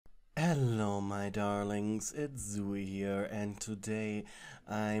Hello my darlings, it's Zui here, and today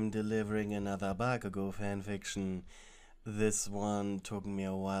I'm delivering another Bakugou fanfiction. This one took me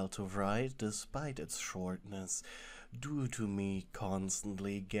a while to write, despite its shortness, due to me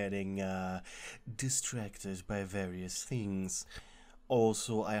constantly getting distracted by various things.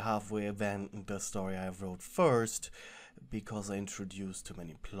 Also, I halfway abandoned the story I wrote first, because I introduced too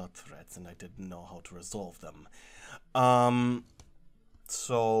many plot threads and I didn't know how to resolve them.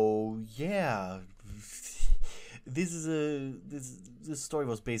 So yeah, this story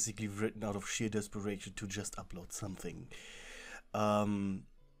was basically written out of sheer desperation to just upload something.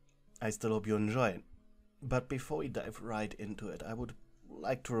 I still hope you enjoy it. But before we dive right into it, I would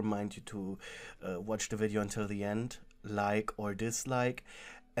like to remind you to watch the video until the end, like or dislike,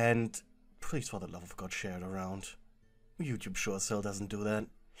 and please, for the love of God, share it around. YouTube sure as hell doesn't do that.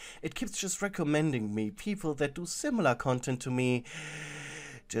 It keeps just recommending me people that do similar content to me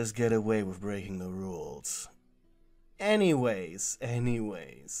just get away with breaking the rules. Anyways,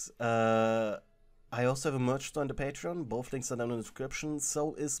 I also have a merch store on the Patreon. Both links are down in the description.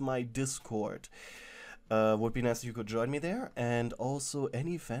 So is my Discord. Would be nice if you could join me there. And also,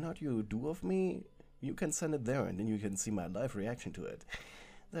 any fan art you do of me, you can send it there, and then you can see my live reaction to it.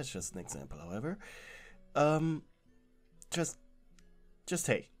 That's just an example, however. Just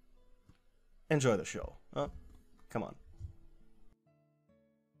hey, enjoy the show, huh? Come on.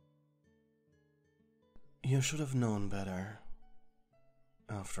 You should have known better.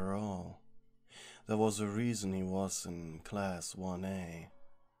 After all, there was a reason he was in Class 1A,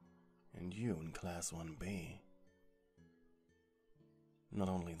 and you in Class 1B. Not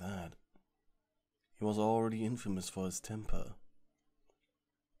only that, he was already infamous for his temper.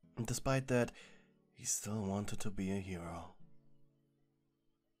 And despite that, he still wanted to be a hero.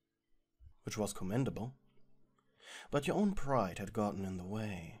 Which was commendable. But your own pride had gotten in the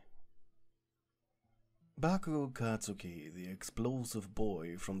way. Bakugou Katsuki, the explosive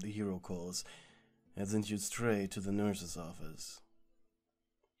boy from the hero course, had sent you straight to the nurse's office.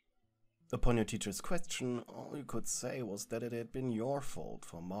 Upon your teacher's question, all you could say was that it had been your fault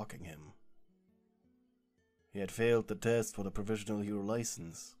for mocking him. He had failed the test for the provisional hero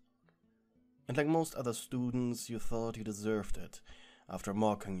license. And like most other students, you thought he deserved it after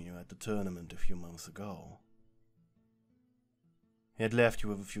mocking you at the tournament a few months ago. He had left you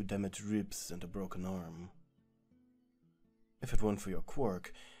with a few damaged ribs and a broken arm. If it weren't for your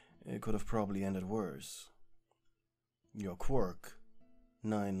quirk, it could have probably ended worse. Your quirk,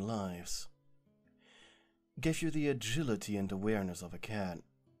 9 lives, gave you the agility and awareness of a cat.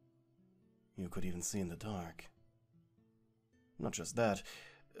 You could even see in the dark. Not just that,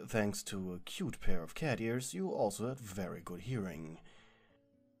 thanks to a cute pair of cat ears, you also had very good hearing.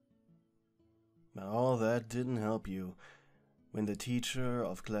 But all that didn't help you when the teacher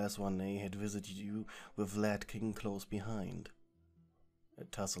of Class 1A had visited you with Lad King close behind. A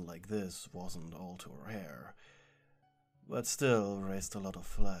tussle like this wasn't all too rare, but still raised a lot of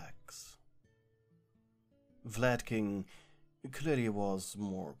flags. Vlad King clearly was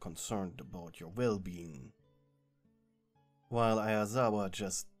more concerned about your well-being, while Ayazawa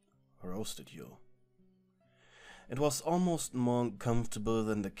just roasted you. It was almost more uncomfortable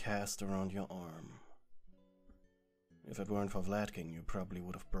than the cast around your arm. If it weren't for Vlad King, you probably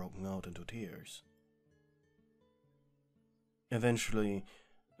would have broken out into tears. Eventually,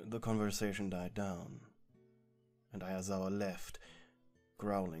 the conversation died down, and Ayazawa left,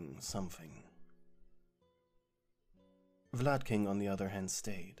 growling something. Vlad King, on the other hand,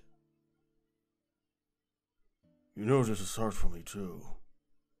 stayed. "You know this is hard for me too,"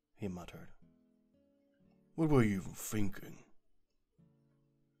 he muttered. "What were you even thinking?"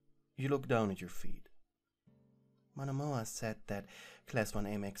 You looked down at your feet. Monomoa said that Class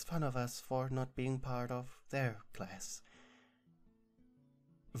 1A makes fun of us for not being part of their class.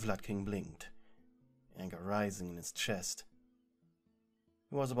 Vlad King blinked, anger rising in his chest.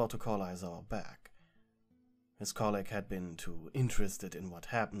 He was about to call Aizawa back. His colleague had been too interested in what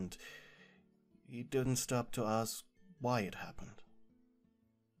happened. He didn't stop to ask why it happened.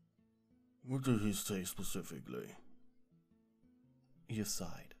 "What did he say specifically?" You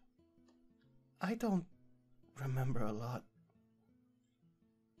sighed. "I don't remember a lot."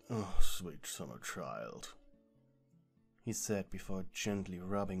 "Oh, sweet summer child," he said before gently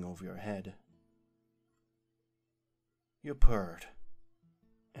rubbing over your head. You purred,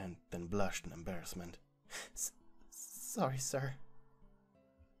 and then blushed in embarrassment. Sorry, sir."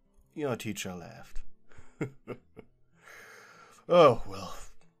 Your teacher laughed. "Oh, well,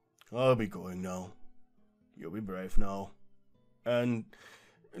 I'll be going now. You'll be brave now. And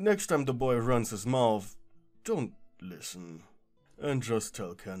next time the boy runs his mouth, don't listen. And just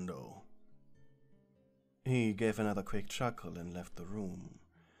tell Kendo. He gave another quick chuckle and left the room,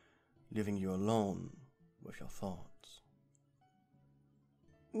 leaving you alone with your thoughts.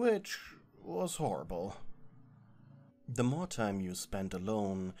 Which was horrible. The more time you spent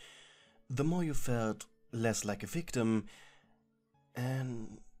alone, the more you felt less like a victim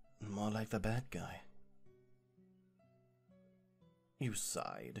and more like the bad guy. You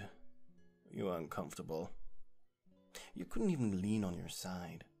sighed. You were uncomfortable. You couldn't even lean on your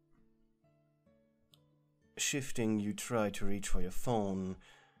side. Shifting, you tried to reach for your phone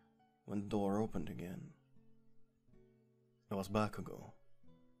when the door opened again. It was Bakugou.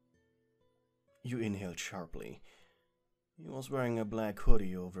 You inhaled sharply. He was wearing a black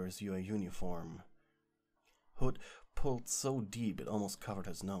hoodie over his UA uniform. Hood pulled so deep it almost covered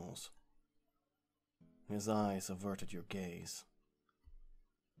his nose. His eyes averted your gaze.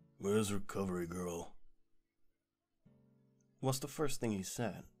 "Where's recovery girl?" was the first thing he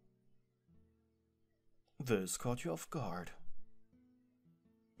said. This caught you off guard.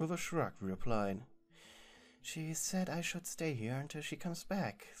 With a shrug, he replied, "She said I should stay here until she comes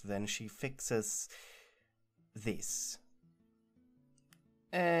back. Then she fixes this.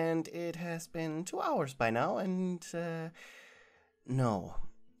 And it has been 2 hours by now, and, no,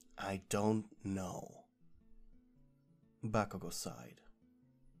 I don't know." Bakugou sighed.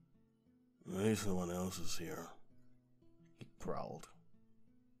 "At least no one else is here," he growled.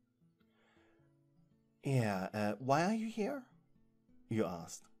 "Yeah, why are you here?" you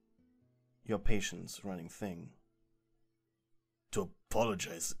asked, your patience running thin. "To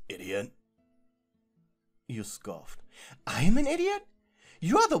apologize, idiot." You scoffed. "I'm an idiot?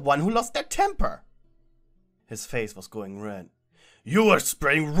 You're the one who lost their temper." His face was going red. "You were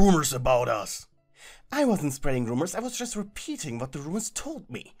spreading rumors about us." "I wasn't spreading rumors, I was just repeating what the rumors told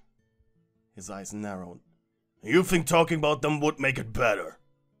me." His eyes narrowed. "You think talking about them would make it better?"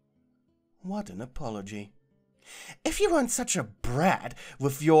 What an apology. "If you weren't such a brat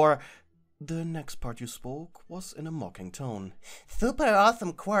with your..." The next part you spoke was in a mocking tone. "Super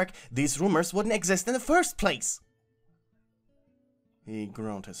awesome quirk, these rumors wouldn't exist in the first place." He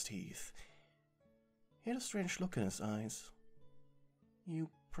ground his teeth. He had a strange look in his eyes.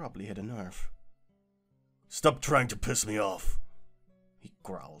 You probably hit a nerve. "Stop trying to piss me off," he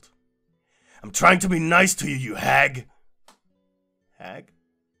growled. "I'm trying to be nice to you, you hag." Hag?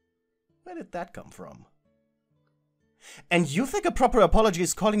 Where did that come from? "And you think a proper apology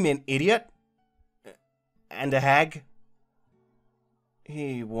is calling me an idiot? And a hag?"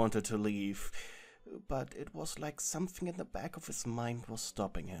 He wanted to leave, but it was like something in the back of his mind was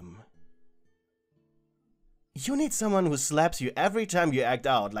stopping him. "You need someone who slaps you every time you act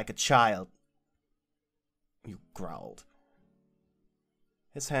out like a child," you growled.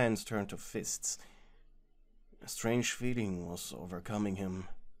 His hands turned to fists. A strange feeling was overcoming him,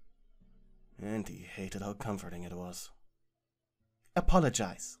 and he hated how comforting it was.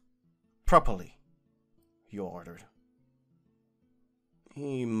 "Apologize. Properly," you ordered.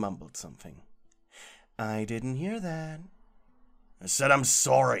 He mumbled something. "I didn't hear that." "I said I'm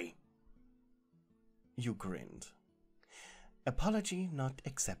sorry." You grinned. "Apology not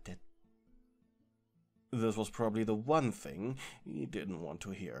accepted." This was probably the one thing he didn't want to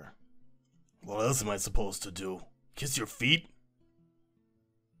hear. "What else am I supposed to do? Kiss your feet?"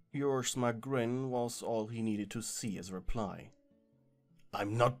 Your smug grin was all he needed to see as a reply.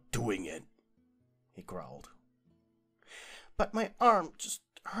 "I'm not doing it," he growled. "But my arm just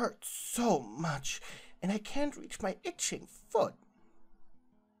hurts so much, and I can't reach my itching foot."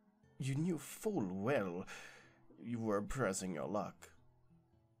 You knew full well you were pressing your luck.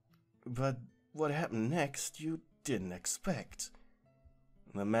 But what happened next you didn't expect.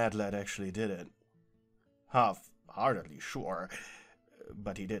 The mad lad actually did it. Half-heartedly, sure,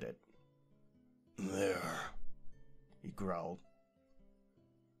 but he did it. "There," he growled.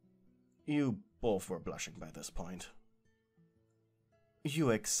 You both were blushing by this point.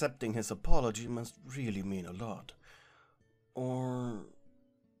 You accepting his apology must really mean a lot. Or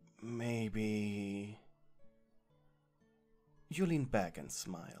maybe... You leaned back and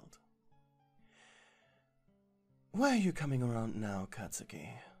smiled. "Why are you coming around now,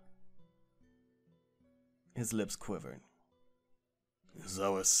 Katsuki?" His lips quivered. "As I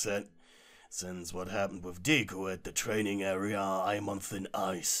was said, since what happened with Deku at the training area, I'm on thin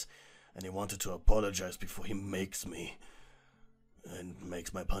ice, and he wanted to apologize before he makes me, and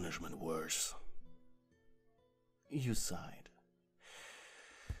makes my punishment worse." You sighed.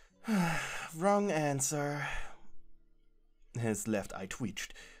 "Wrong answer." His left eye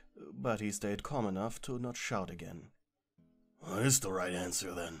twitched, but he stayed calm enough to not shout again. "What is the right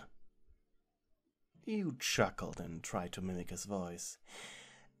answer, then?" You chuckled and tried to mimic his voice.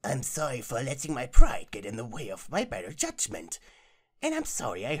 I'm sorry for letting my pride get in the way of my better judgment. And I'm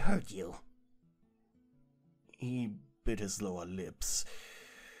sorry I hurt you. He bit his lower lips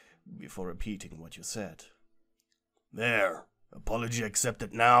before repeating what you said. There, apology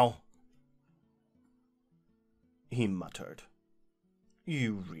accepted now? He muttered.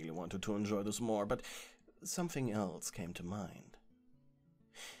 You really wanted to enjoy this more, but something else came to mind.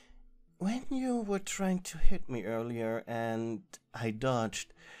 When you were trying to hit me earlier and I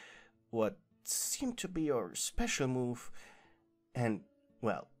dodged what seemed to be your special move, and,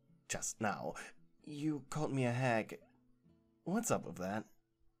 well, just now, you called me a hag. What's up with that?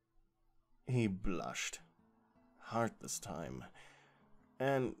 He blushed. Hard this time.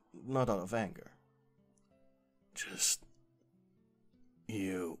 And not out of anger. Just...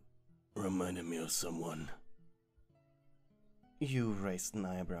 you reminded me of someone. You raised an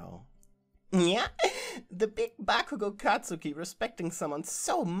eyebrow. Yeah? The big Bakugou Katsuki respecting someone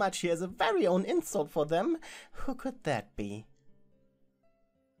so much he has a very own insult for them? Who could that be?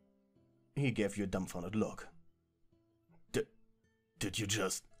 He gave you a dumbfounded look. Did you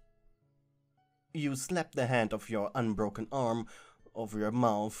just... You slapped the hand of your unbroken arm over your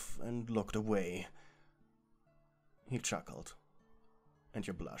mouth and looked away. He chuckled, and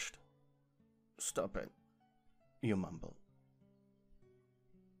you blushed. Stop it, you mumbled.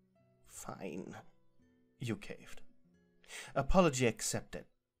 Fine, you caved. Apology accepted.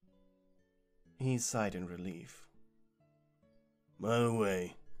 He sighed in relief. By the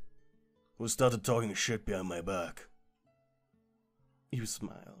way, who started talking shit behind my back? You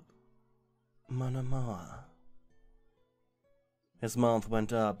smiled. Manama. His mouth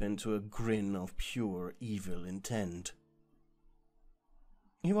went up into a grin of pure evil intent.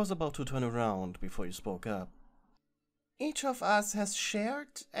 He was about to turn around before you spoke up. Each of us has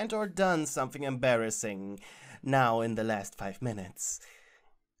shared and or done something embarrassing now in the last 5 minutes.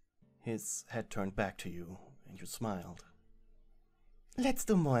 His head turned back to you, and you smiled. Let's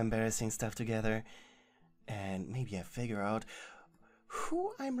do more embarrassing stuff together, and maybe I figure out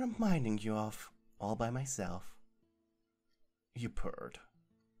who I'm reminding you of all by myself. You purred.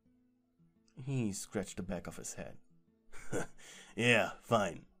 He scratched the back of his head. Yeah,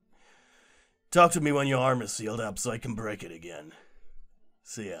 fine. Talk to me when your arm is sealed up so I can break it again.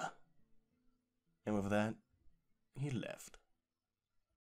 See ya. And with that, he left.